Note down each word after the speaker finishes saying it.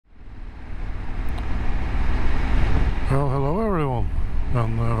Well, hello everyone,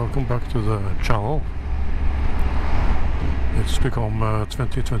 and welcome back to the channel. It's become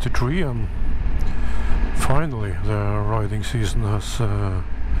 2023, and finally the riding season has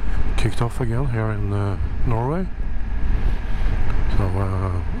kicked off again here in Norway. So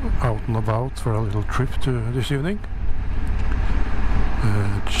out and about for a little trip this evening,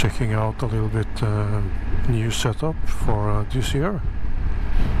 checking out a little bit new setup for this year.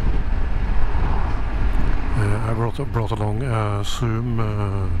 I brought along a Zoom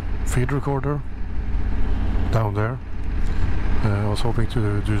feed recorder down there. I was hoping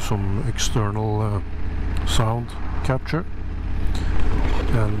to do some external sound capture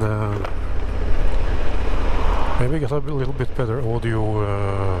and maybe get a little bit better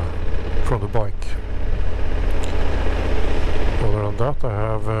audio from the bike. Other than that, I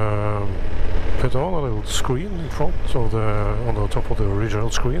have put on a little screen in front of on the top of the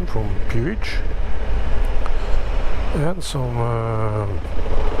original screen from PH. And some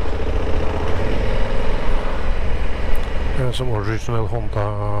original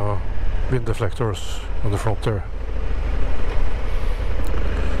Honda wind deflectors on the front there,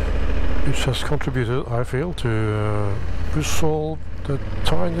 which has contributed, I feel, to resolve the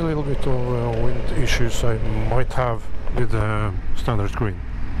tiny little bit of wind issues I might have with the standard screen.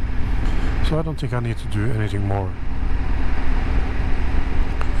 So I don't think I need to do anything more.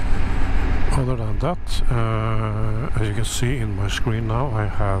 Other than that, as you can see in my screen now, I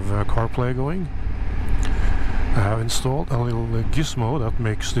have Carplay going. I have installed a little gizmo that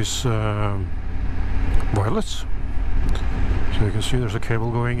makes this wireless. So you can see there's a cable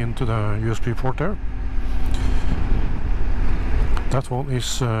going into the USB port there. That one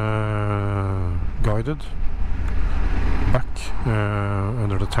is guided back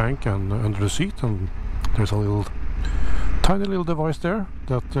under the tank and under the seat, and there's a tiny little device there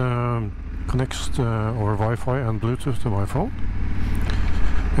that connects over Wi-Fi and Bluetooth to my phone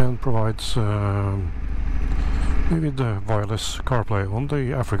and provides me with the wireless CarPlay on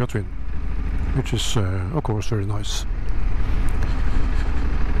the Africa Twin, which is of course very nice.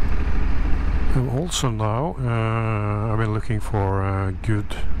 And also now I've been looking for good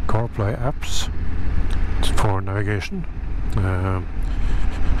CarPlay apps for navigation.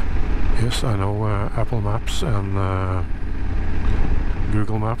 Yes, I know Apple Maps and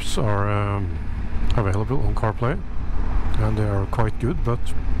Google Maps are available on CarPlay, and they are quite good, but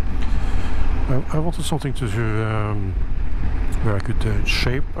I wanted something to where I could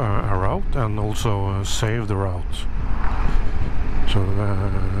shape a route and also save the route, so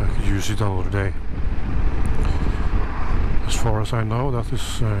I could use it another day. As far as I know, that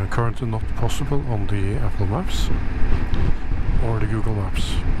is currently not possible on the Apple Maps or the Google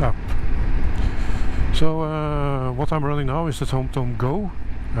Maps app. So what I'm running now is the TomTom Go.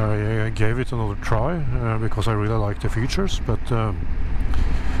 I gave it another try because I really like the features, but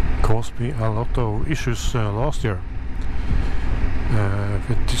caused me a lot of issues last year.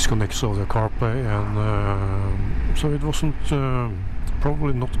 It disconnects all the CarPlay, and so it wasn't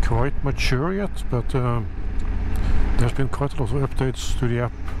probably not quite mature yet, but there's been quite a lot of updates to the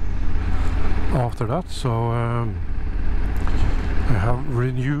app after that, so I have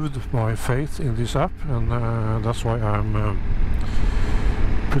renewed my faith in this app, and that's why I'm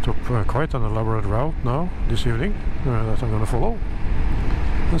put up quite an elaborate route now this evening that I'm going to follow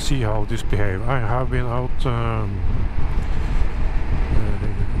and see how this behaves. I have been out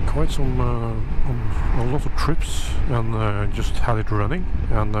quite some on a lot of trips and just had it running,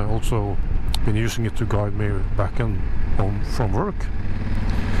 and also been using it to guide me back and home from work,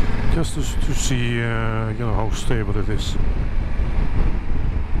 just to see you know, how stable it is.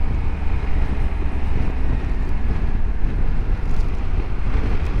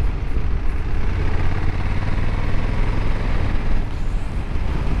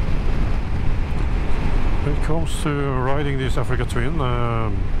 When it comes to riding this Africa Twin,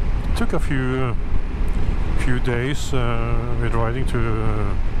 it took a few days with riding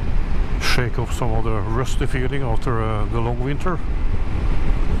to shake off some of the rusty feeling after the long winter.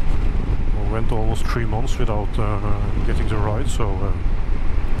 I went almost 3 months without getting to ride, so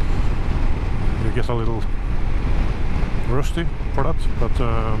you get a little rusty for that, but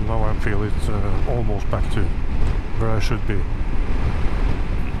now I feel it's almost back to where I should be.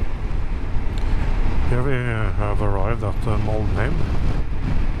 Here we have arrived at Malmheim.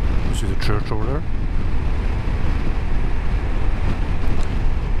 You see the church over there.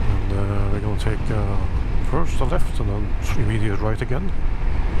 And we're going to take first a left and then immediate right again.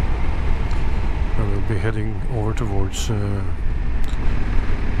 And we'll be heading over towards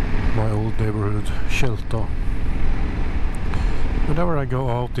my old neighborhood, Tjelta. Whenever I go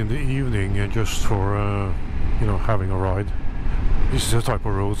out in the evening just for you know, having a ride. This is the type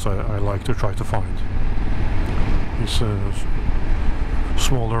of roads I like to try to find. These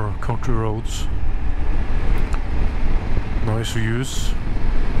smaller country roads, nice views,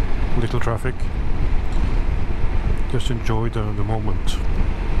 little traffic. Just enjoy the moment.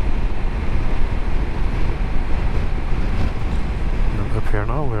 And up here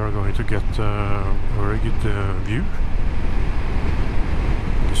now we are going to get a very good view.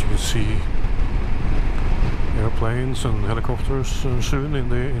 As you can see, airplanes and helicopters soon in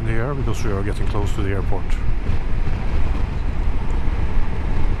the air, because we are getting close to the airport.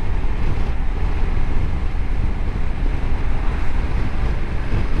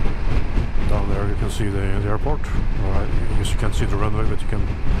 Down there you can see the airport. I guess you can't see the runway, but you can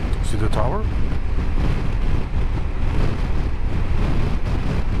see the tower.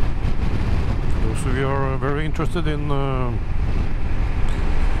 For those of you who are very interested in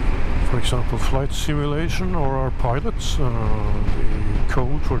for example, flight simulation or our pilots, the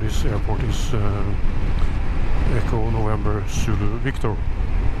code for this airport is Echo November Zulu Victor.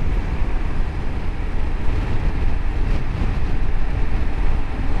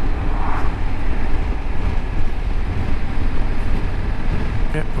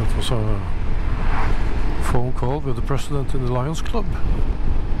 Yeah, that was a phone call with the president in the Lions Club.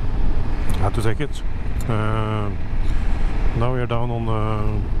 I had to take it. Now we are down on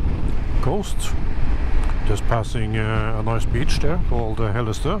the coast, just passing a nice beach there called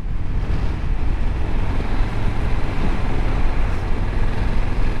Hellestø.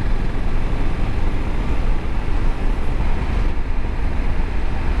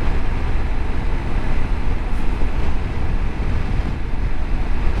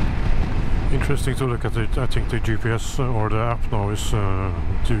 Interesting to look at it. I think the GPS or the app now is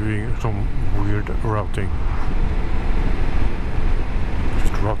doing some weird routing.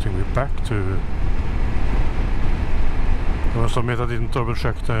 Routing me back to... I must admit I didn't double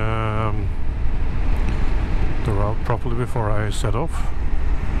check the route properly before I set off.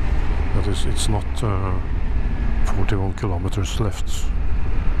 That is, it's not 41 kilometers left.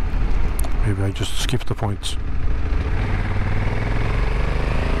 Maybe I just skipped the point.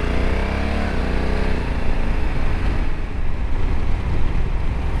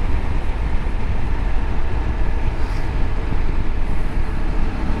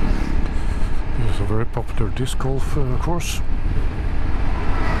 Very popular disc golf course.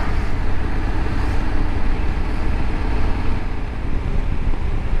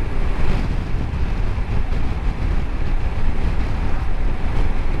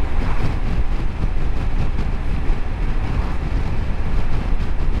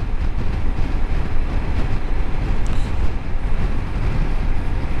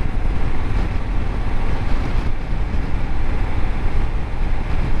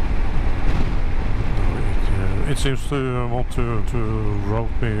 It seems to want to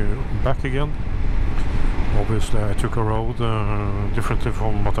route me back again. Obviously I took a road differently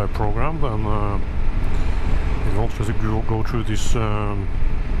from what I programmed, and it wants me to go through this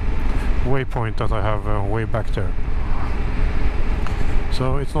waypoint that I have way back there.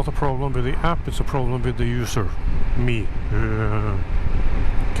 So it's not a problem with the app, it's a problem with the user, me, who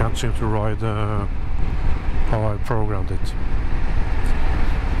can't seem to ride how I programmed it.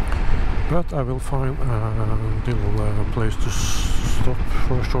 But I will find a little place to stop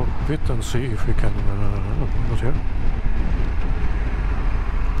for a short bit and see if we can... not here.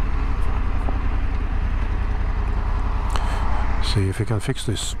 See if we can fix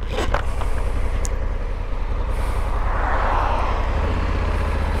this.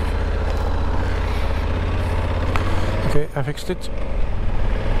 Okay, I fixed it.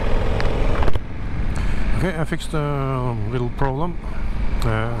 Okay, I fixed a little problem.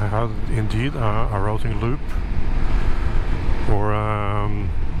 I had indeed a routing loop, or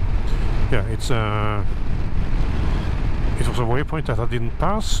yeah, it was a waypoint that I didn't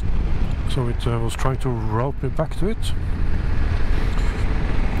pass, so it was trying to route me back to it.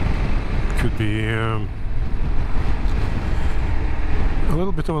 Could be a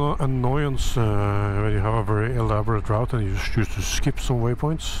little bit of an annoyance when you have a very elaborate route and you choose to skip some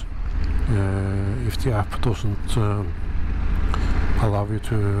waypoints, if the app doesn't allow you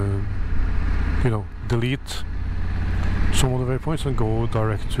to, you know, delete some of the waypoints and go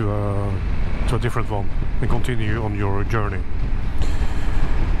direct to a different one and continue on your journey.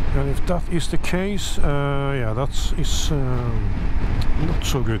 And if that is the case, yeah, that is not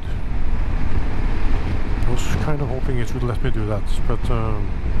so good. I was kind of hoping it would let me do that, but I'll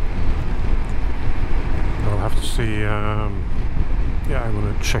have to see. Yeah, I'm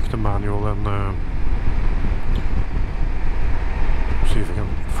gonna check the manual and see if I can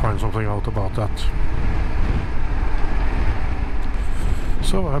find something out about that.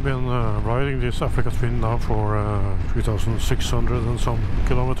 So I've been riding this Africa Twin now for 3,600 and some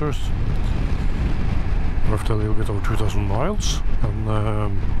kilometers, roughly a little bit over 2,000 miles, and I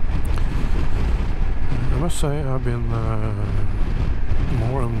must say I've been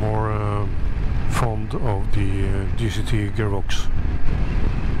more and more fond of the DCT gearbox.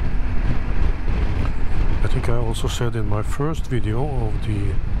 I think I also said in my first video of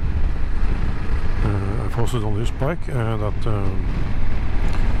the I posted on this bike that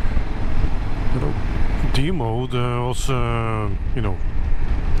you know, D mode was you know,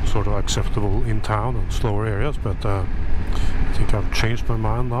 sort of acceptable in town and slower areas, but I think I've changed my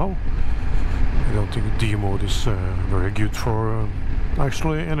mind now. I don't think D mode is very good for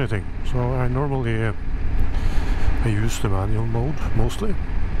actually anything. So I normally I use the manual mode mostly.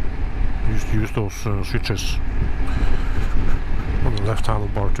 Use those switches on the left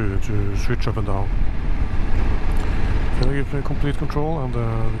handlebar to switch up and down. So it gives me complete control, and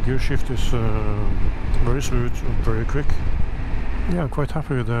the gear shift is very smooth and very quick. Yeah, I'm quite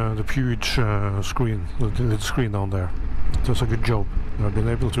happy with the Puig screen, the little screen down there. It does a good job. I've been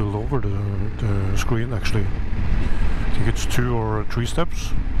able to lower the screen actually. I think it's 2 or 3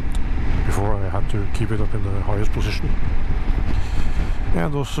 steps. Before I had to keep it up in the highest position.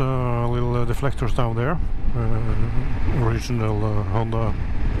 And those little deflectors down there, original Honda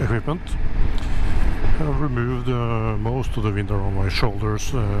equipment. I've removed most of the wind on my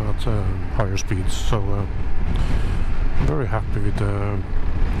shoulders at higher speeds, so I'm very happy with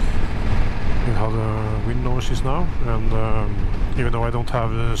how the wind noise is now. And even though I don't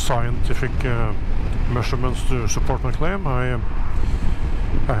have scientific measurements to support my claim, I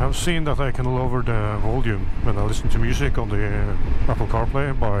have seen that I can lower the volume when I listen to music on the Apple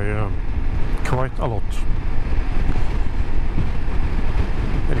CarPlay by quite a lot.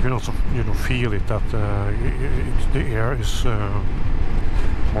 And you can also, you know, feel it that the air is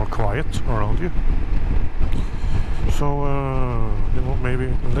more quiet around you. So you know,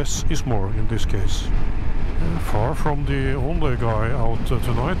 maybe less is more in this case. Far from the only guy out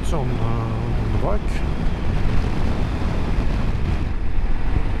tonight on the bike.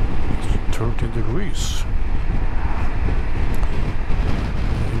 13 degrees.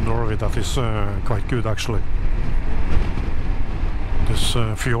 In Norway that is quite good actually. This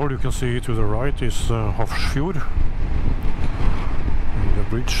fjord you can see to the right is Hofsfjord. And the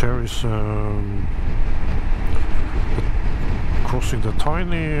bridge here is crossing the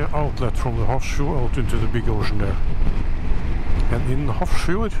tiny outlet from the Hofsfjord out into the big ocean there. And in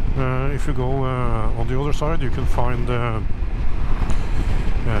Hofsfjord, if you go on the other side, you can find a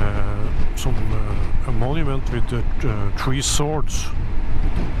monument with 3 swords,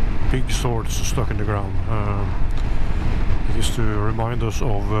 big swords stuck in the ground. It is to remind us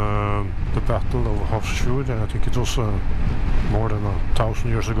of the Battle of Hofsfjord. I think it was more than 1,000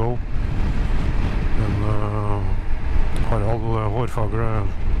 years ago. And Harald Hårfagre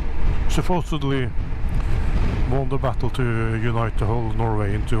supposedly won the battle to unite the whole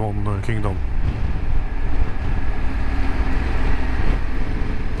Norway into one kingdom.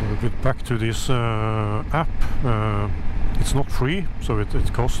 But back to this app, it's not free, so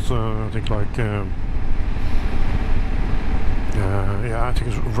it costs I think like yeah, I think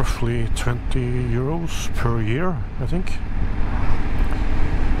it's roughly 20 euros per year, I think.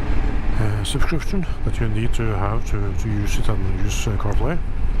 Subscription that you need to have to use it and use CarPlay.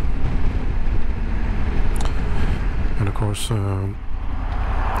 And of course,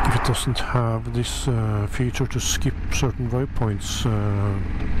 if it doesn't have this feature to skip certain waypoints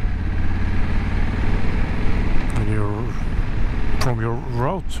from your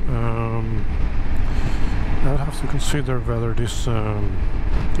route, I'll have to consider whether this you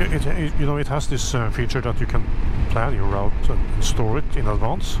know, it has this feature that you can plan your route and store it in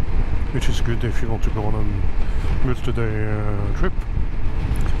advance, which is good if you want to go on a multi-day trip.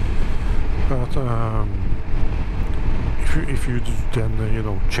 But if you then you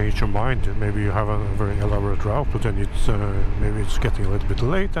know, change your mind, maybe you have a very elaborate route, but then it's maybe it's getting a little bit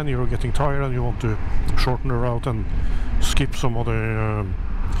late and you're getting tired and you want to shorten the route and skip some other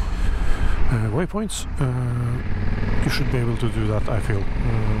waypoints, you should be able to do that, I feel.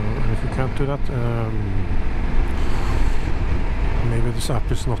 And if you can't do that, maybe this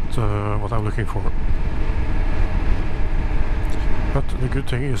app is not what I'm looking for. But the good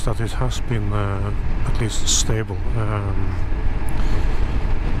thing is that it has been at least stable.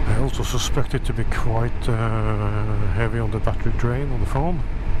 I also suspect it to be quite heavy on the battery drain on the phone.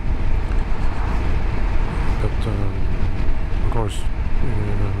 But of course,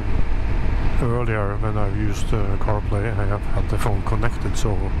 earlier when I've used CarPlay, I have had the phone connected,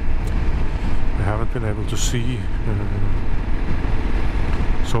 so I haven't been able to see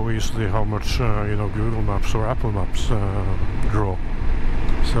so easily how much you know, Google Maps or Apple Maps draw.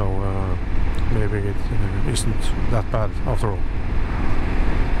 So maybe it isn't that bad after all.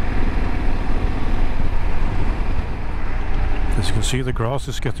 As you can see, the grass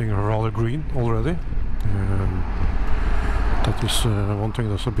is getting rather green already. That is one thing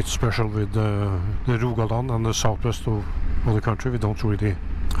that's a bit special with the Rogaland and the southwest of the country. We don't really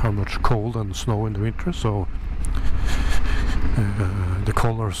have much cold and snow in the winter, so the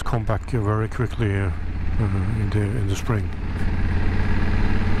colors come back very quickly in the spring.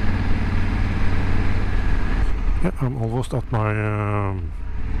 Yeah, I'm almost at my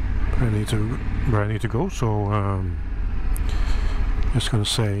where I need to go, so just gonna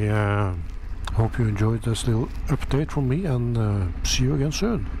say hope you enjoyed this little update from me, and see you again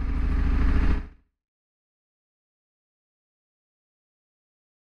soon.